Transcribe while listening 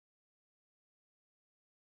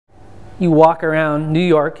you walk around New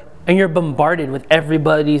York and you're bombarded with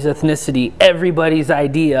everybody's ethnicity, everybody's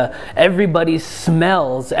idea, everybody's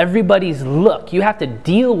smells, everybody's look. You have to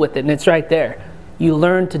deal with it, and it's right there. You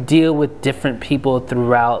learn to deal with different people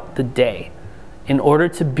throughout the day. In order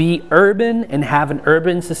to be urban and have an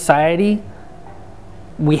urban society,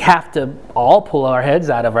 we have to all pull our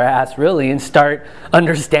heads out of our ass, really, and start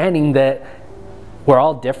understanding that we're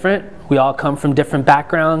all different. We all come from different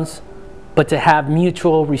backgrounds, but to have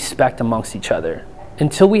mutual respect amongst each other.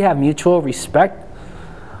 Until we have mutual respect,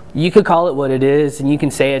 you could call it what it is, and you can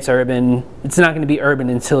say it's urban. It's not going to be urban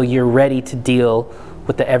until you're ready to deal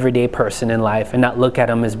with the everyday person in life and not look at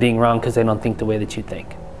them as being wrong because they don't think the way that you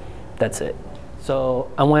think. That's it.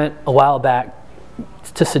 So I went a while back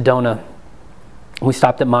to Sedona. We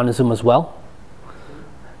stopped at Montezuma's Well.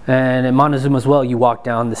 And at Montezuma's Well, you walk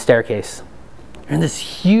down the staircase. And this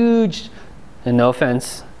huge, and no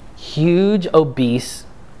offense, huge, obese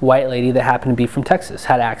white lady that happened to be from Texas,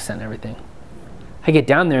 had accent and everything. I get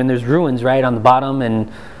down there and there's ruins right on the bottom,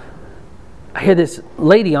 and I hear this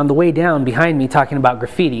lady on the way down behind me talking about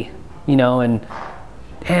graffiti, you know, and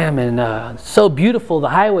damn, and so beautiful, the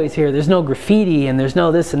highways here, there's no graffiti and there's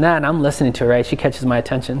no this and that, and I'm listening to her, right? She catches my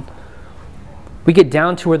attention. We get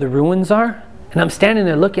down to where the ruins are, and I'm standing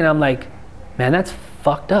there looking, I'm like, man, that's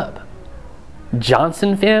fucked up.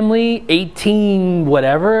 Johnson family, 18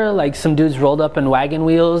 whatever, like some dudes rolled up in wagon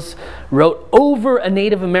wheels, wrote over a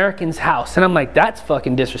Native American's house. And I'm like, that's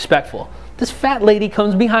fucking disrespectful. This fat lady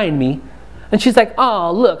comes behind me and she's like,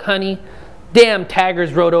 oh, look, honey, damn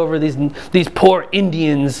taggers wrote over these poor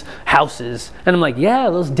Indians' houses. And I'm like, yeah,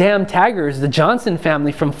 those damn taggers, the Johnson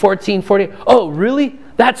family from 1440. Oh, really?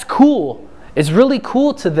 That's cool. It's really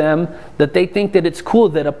cool to them that they think that it's cool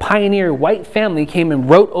that a pioneer white family came and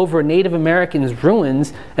wrote over Native Americans'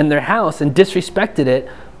 ruins and their house and disrespected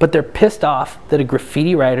it, but they're pissed off that a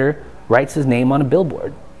graffiti writer writes his name on a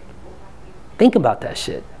billboard. Think about that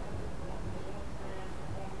shit.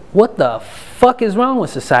 What the fuck is wrong with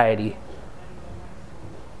society?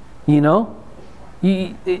 You know?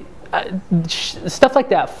 Stuff like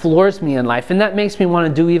that floors me in life, and that makes me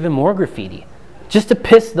want to do even more graffiti. Just to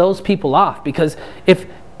piss those people off, because if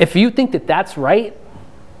you think that that's right,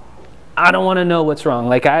 I don't want to know what's wrong.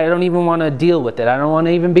 Like, I don't even want to deal with it. I don't want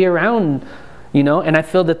to even be around, you know. And I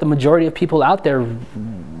feel that the majority of people out there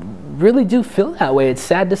really do feel that way. It's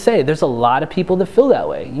sad to say. There's a lot of people that feel that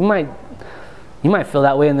way. You might feel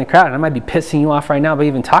that way in the crowd, and I might be pissing you off right now by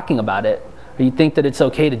even talking about it. Or you think that it's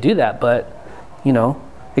okay to do that, but, you know,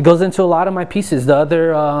 it goes into a lot of my pieces. The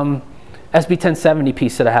other SB 1070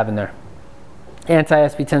 piece that I have in there.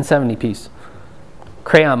 Anti-SB 1070 piece.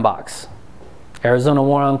 Crayon box. Arizona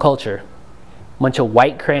War on Culture. Bunch of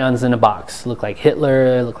white crayons in a box. Look like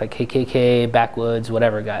Hitler, look like KKK, backwoods,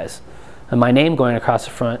 whatever, guys. And my name going across the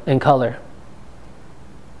front in color.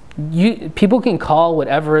 People can call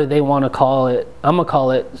whatever they want to call it. I'm going to call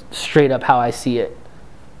it straight up how I see it.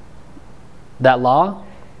 That law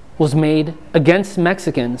was made against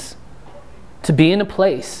Mexicans to be in a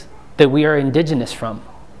place that we are indigenous from,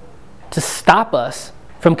 to stop us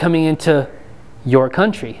from coming into your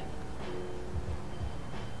country.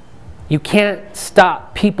 You can't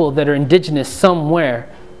stop people that are indigenous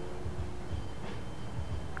somewhere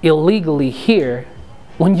illegally here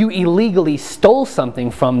when you illegally stole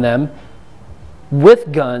something from them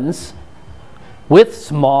with guns, with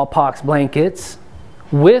smallpox blankets,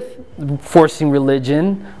 with forcing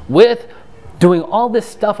religion, with doing all this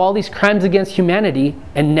stuff, all these crimes against humanity,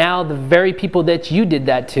 and now the very people that you did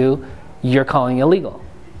that to, you're calling illegal.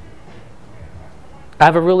 I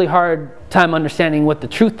have a really hard time understanding what the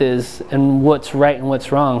truth is and what's right and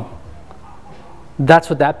what's wrong. That's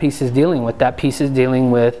what that piece is dealing with. That piece is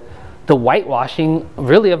dealing with the whitewashing,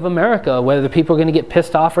 really, of America, whether people are going to get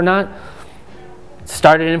pissed off or not. It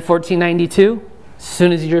started in 1492. As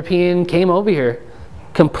soon as the European came over here,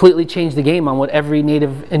 completely changed the game on what every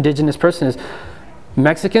native indigenous person is.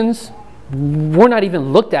 Mexicans, we're not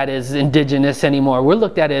even looked at as indigenous anymore. We're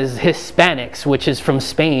looked at as Hispanics, which is from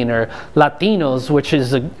Spain, or Latinos, which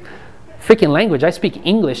is a freaking language. I speak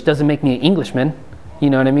English, doesn't make me an Englishman. You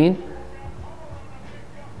know what I mean?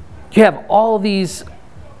 You have all these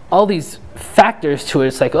factors to it.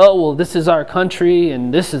 It's like, oh, well, this is our country,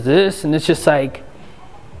 and this is this, and it's just like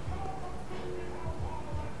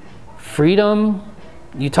freedom.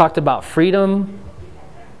 You talked about freedom.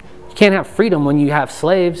 You can't have freedom when you have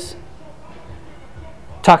slaves.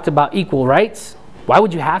 Talked about equal rights. Why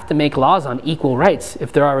would you have to make laws on equal rights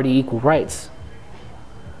if they're already equal rights?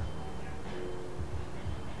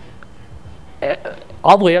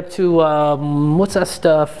 All the way up to, what's that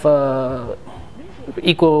stuff?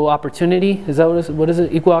 equal opportunity. Is that what is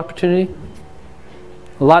it? Equal opportunity.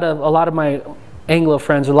 A lot of my Anglo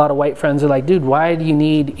friends, a lot of white friends are like, dude, why do you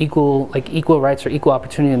need equal rights or equal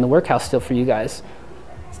opportunity in the workhouse still for you guys?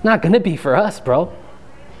 It's not going to be for us, bro.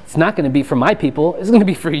 It's not going to be for my people. It's going to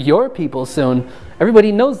be for your people soon.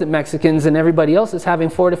 Everybody knows that Mexicans and everybody else is having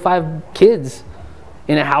 4 to 5 kids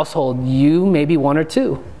in a household. You maybe 1 or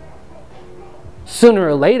 2. Sooner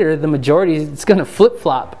or later, the majority is going to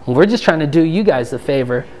flip-flop. We're just trying to do you guys a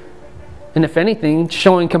favor. And if anything,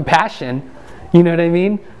 showing compassion. You know what I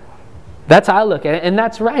mean? That's how I look at it. And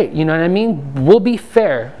that's right. You know what I mean? We'll be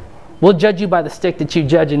fair. We'll judge you by the stick that you're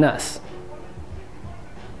judging us.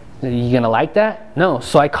 Are you going to like that? No.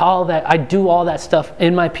 So I do all that stuff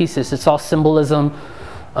in my pieces. It's all symbolism.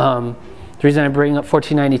 The reason I bring up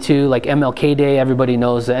 1492, like MLK Day, everybody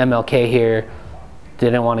knows that MLK here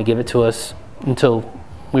didn't want to give it to us until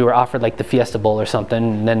we were offered like the Fiesta Bowl or something,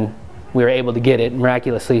 and then we were able to get it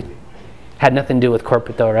miraculously. Had nothing to do with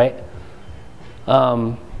corporate though, right?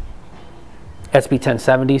 SB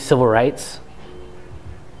 1070, civil rights.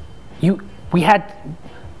 We had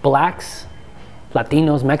blacks,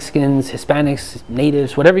 Latinos, Mexicans, Hispanics,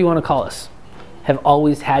 natives, whatever you want to call us, have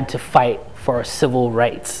always had to fight for our civil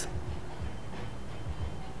rights.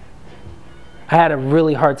 I had a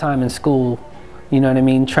really hard time in school, you know what I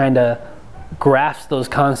mean, trying to grasp those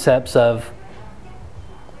concepts of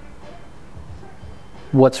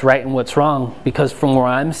what's right and what's wrong, because from where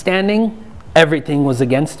I'm standing, everything was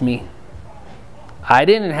against me. I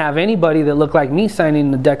didn't have anybody that looked like me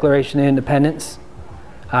signing the Declaration of Independence.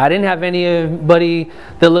 I didn't have anybody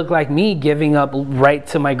that looked like me giving up right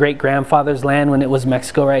to my great-grandfather's land when it was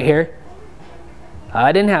Mexico right here.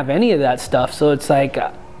 I didn't have any of that stuff, so it's like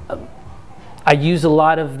I use a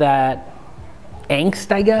lot of that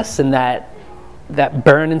angst, I guess, and that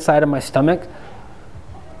burn inside of my stomach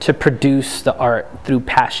to produce the art through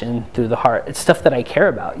passion, through the heart. It's stuff that I care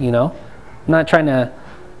about, you know? I'm not trying to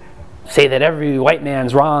say that every white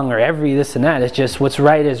man's wrong or every this and that. It's just what's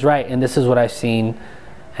right is right, and this is what I've seen.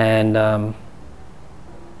 And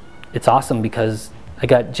it's awesome because I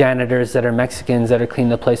got janitors that are Mexicans that are cleaning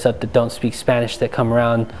the place up that don't speak Spanish that come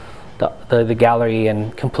around the gallery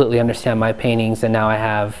and completely understand my paintings. And now I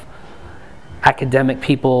have academic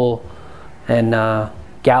people and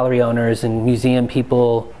gallery owners and museum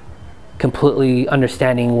people completely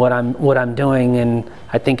understanding what I'm doing. And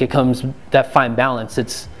I think it comes that fine balance.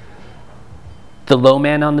 It's the low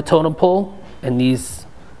man on the totem pole and these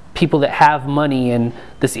people that have money and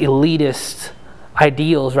this elitist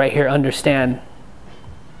ideals right here understand.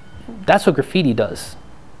 That's what graffiti does.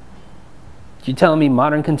 You telling me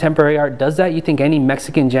modern contemporary art does that? You think any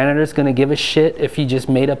Mexican janitor is going to give a shit if he just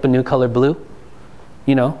made up a new color blue?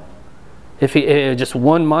 You know, if he just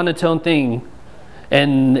one monotone thing,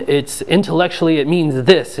 and it's intellectually it means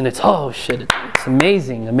this, and it's oh shit, it's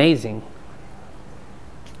amazing, amazing.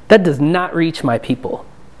 That does not reach my people.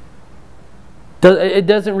 It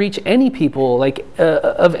doesn't reach any people like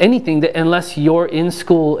of anything that unless you're in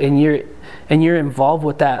school and you're involved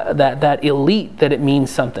with that elite that it means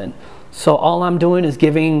something. So all I'm doing is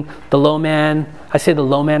giving the low man. I say the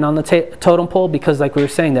low man on the totem pole because, like we were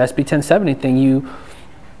saying, the SB 1070 thing.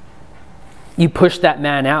 You push that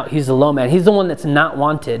man out. He's the low man. He's the one that's not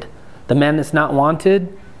wanted. The man that's not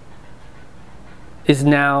wanted is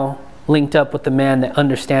now linked up with the man that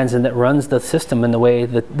understands and that runs the system and the way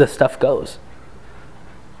that the stuff goes.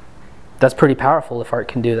 That's pretty powerful if art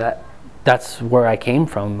can do that. That's where I came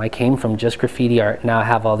from. I came from just graffiti art. Now I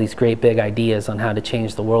have all these great big ideas on how to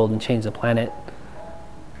change the world and change the planet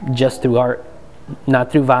just through art,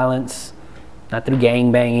 not through violence, not through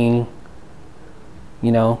gang banging.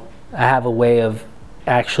 You know, I have a way of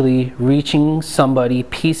actually reaching somebody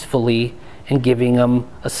peacefully and giving them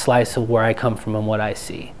a slice of where I come from and what I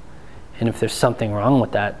see. And if there's something wrong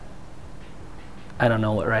with that, I don't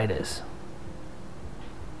know what right is.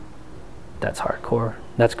 That's hardcore.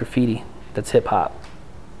 That's graffiti. That's hip hop.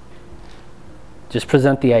 Just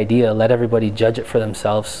present the idea. Let everybody judge it for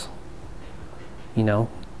themselves. You know,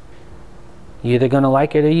 you're either going to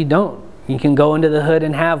like it or you don't. You can go into the hood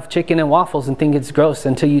and have chicken and waffles and think it's gross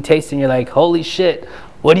until you taste it and you're like, holy shit,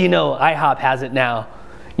 what do you know? IHOP has it now.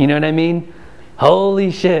 You know what I mean? Holy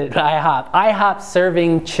shit, IHOP. IHOP's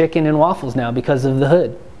serving chicken and waffles now because of the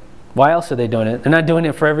hood. Why else are they doing it? They're not doing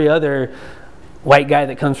it for every other white guy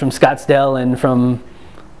that comes from Scottsdale and from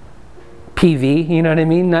PV, you know what I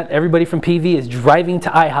mean? Not everybody from PV is driving to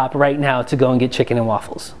IHOP right now to go and get chicken and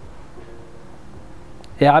waffles.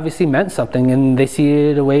 It obviously meant something, and they see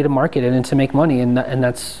it a way to market it and to make money, and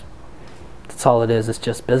that's all it is. It's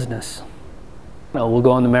just business. No, we'll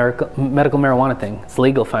go on the medical marijuana thing. It's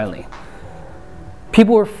legal finally.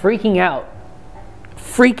 People were freaking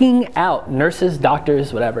out, nurses,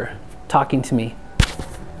 doctors, whatever, talking to me.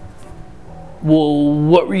 Well,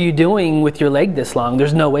 what were you doing with your leg this long?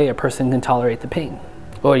 There's no way a person can tolerate the pain.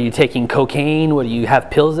 Or are you taking cocaine? What, do you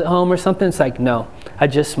have pills at home or something? It's like, no, I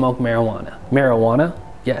just smoke marijuana. Marijuana?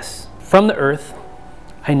 Yes. From the earth.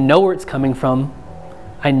 I know where it's coming from.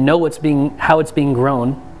 I know how it's being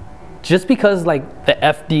grown. Just because like the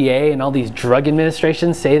FDA and all these drug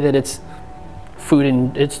administrations say that it's food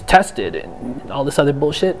and it's tested and all this other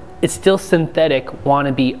bullshit, it's still synthetic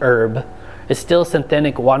wannabe herb. It's still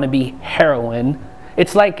synthetic wannabe heroin.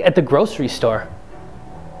 It's like at the grocery store.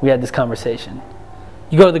 We had this conversation.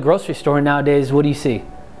 You go to the grocery store nowadays, what do you see?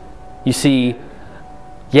 You see,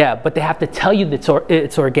 yeah, but they have to tell you that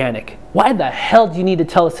it's organic. Why the hell do you need to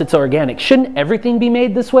tell us it's organic? Shouldn't everything be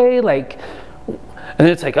made this way? Like, and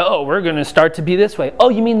it's like, oh, we're gonna start to be this way. Oh,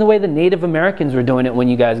 you mean the way the Native Americans were doing it when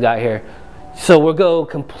you guys got here? So we'll go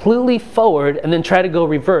completely forward and then try to go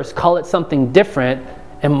reverse, call it something different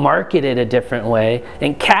and market it a different way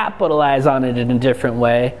and capitalize on it in a different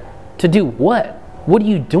way. To do what? What are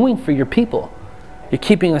you doing for your people? You're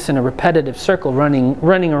keeping us in a repetitive circle,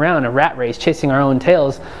 running around a rat race, chasing our own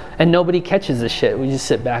tails, and nobody catches this shit. We just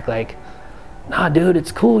sit back like, nah, dude,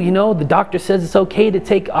 it's cool. You know, the doctor says it's okay to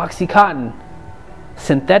take Oxycontin.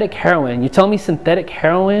 Synthetic heroin. You tell me synthetic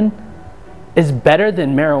heroin is better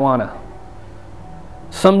than marijuana?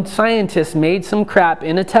 Some scientist made some crap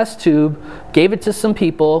in a test tube, gave it to some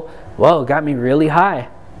people. Whoa, got me really high.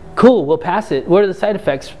 Cool, we'll pass it. What are the side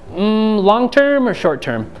effects? Long term or short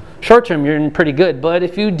term? Short term, you're in pretty good. But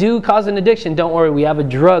if you do cause an addiction, don't worry. We have a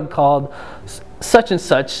drug called such and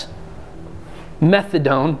such,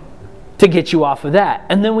 methadone, to get you off of that.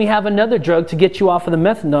 And then we have another drug to get you off of the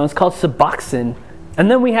methadone. It's called Suboxone.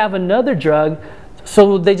 And then we have another drug,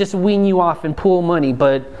 so they just wean you off and pool money.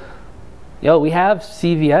 But yo, we have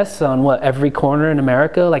CVS on what, every corner in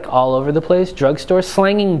America, like all over the place, drugstores,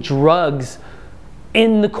 slanging drugs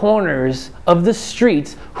in the corners of the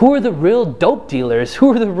streets. Who are the real dope dealers? Who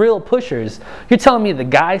are the real pushers? You're telling me the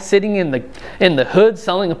guy sitting in the hood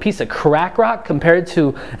selling a piece of crack rock compared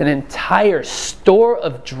to an entire store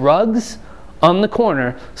of drugs on the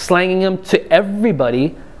corner, slanging them to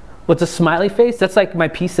everybody with a smiley face? That's like my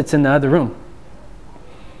piece that's in the other room.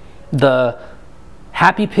 The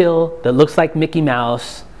happy pill that looks like Mickey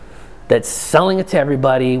Mouse, that's selling it to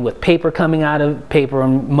everybody with paper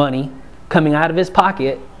and money coming out of his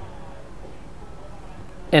pocket,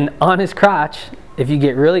 and on his crotch, if you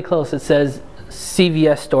get really close, it says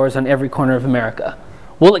CVS stores on every corner of America.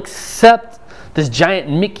 We'll accept this giant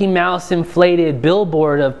Mickey Mouse inflated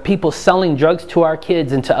billboard of people selling drugs to our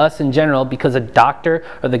kids and to us in general because a doctor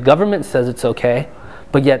or the government says it's okay,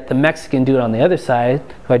 but yet the Mexican dude on the other side,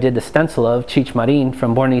 who I did the stencil of, Cheech Marin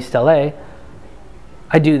from Born East LA,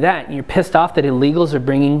 I do that, and you're pissed off that illegals are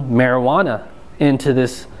bringing marijuana into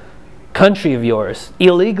this country of yours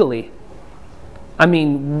illegally. I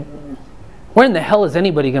mean, where in the hell is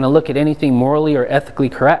anybody going to look at anything morally or ethically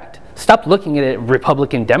correct? Stop looking at it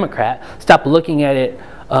Republican, Democrat. Stop looking at it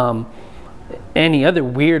any other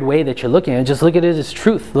weird way that you're looking at it. Just look at it as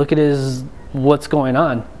truth. Look at it as what's going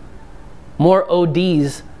on. More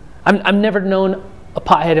ODs. I've never known a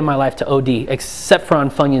pothead in my life to OD except for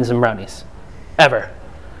on Funyuns and brownies. Ever.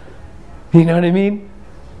 You know what I mean?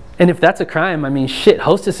 And if that's a crime, I mean, shit,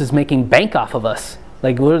 Hostess is making bank off of us.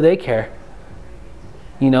 Like, what do they care?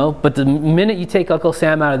 You know, but the minute you take Uncle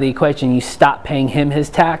Sam out of the equation, you stop paying him his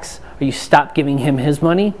tax, or you stop giving him his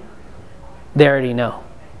money, they already know.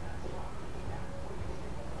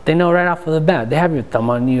 They know right off of the bat. They have your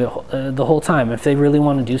thumb on you the whole time. If they really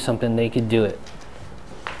want to do something, they could do it.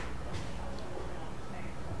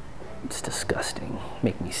 It's disgusting.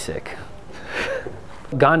 Make me sick.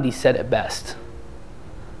 Gandhi said it best.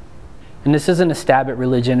 And this isn't a stab at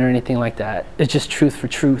religion or anything like that. It's just truth for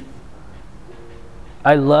truth.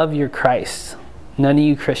 I love your Christ. None of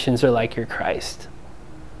you Christians are like your Christ.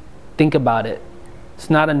 Think about it.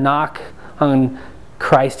 It's not a knock on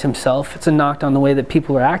Christ himself. It's a knock on the way that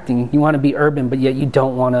people are acting. You want to be urban, but yet you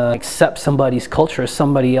don't want to accept somebody's culture or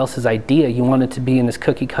somebody else's idea. You want it to be in this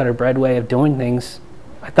cookie cutter bread way of doing things.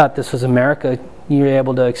 I thought this was America. You're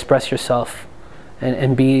able to express yourself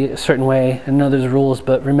and be a certain way. I know there's rules,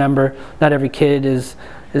 but remember, not every kid is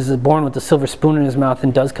born with a silver spoon in his mouth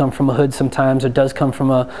and does come from a hood sometimes, or does come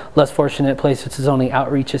from a less fortunate place. It's his only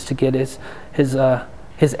outreach is to get his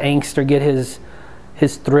angst or get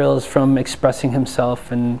his thrills from expressing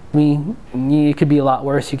himself. And it could be a lot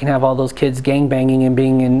worse. You can have all those kids gangbanging and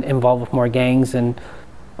being involved with more gangs, and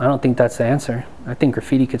I don't think that's the answer. I think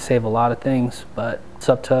graffiti could save a lot of things, but it's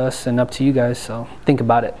up to us and up to you guys, so think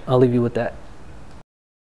about it. I'll leave you with that.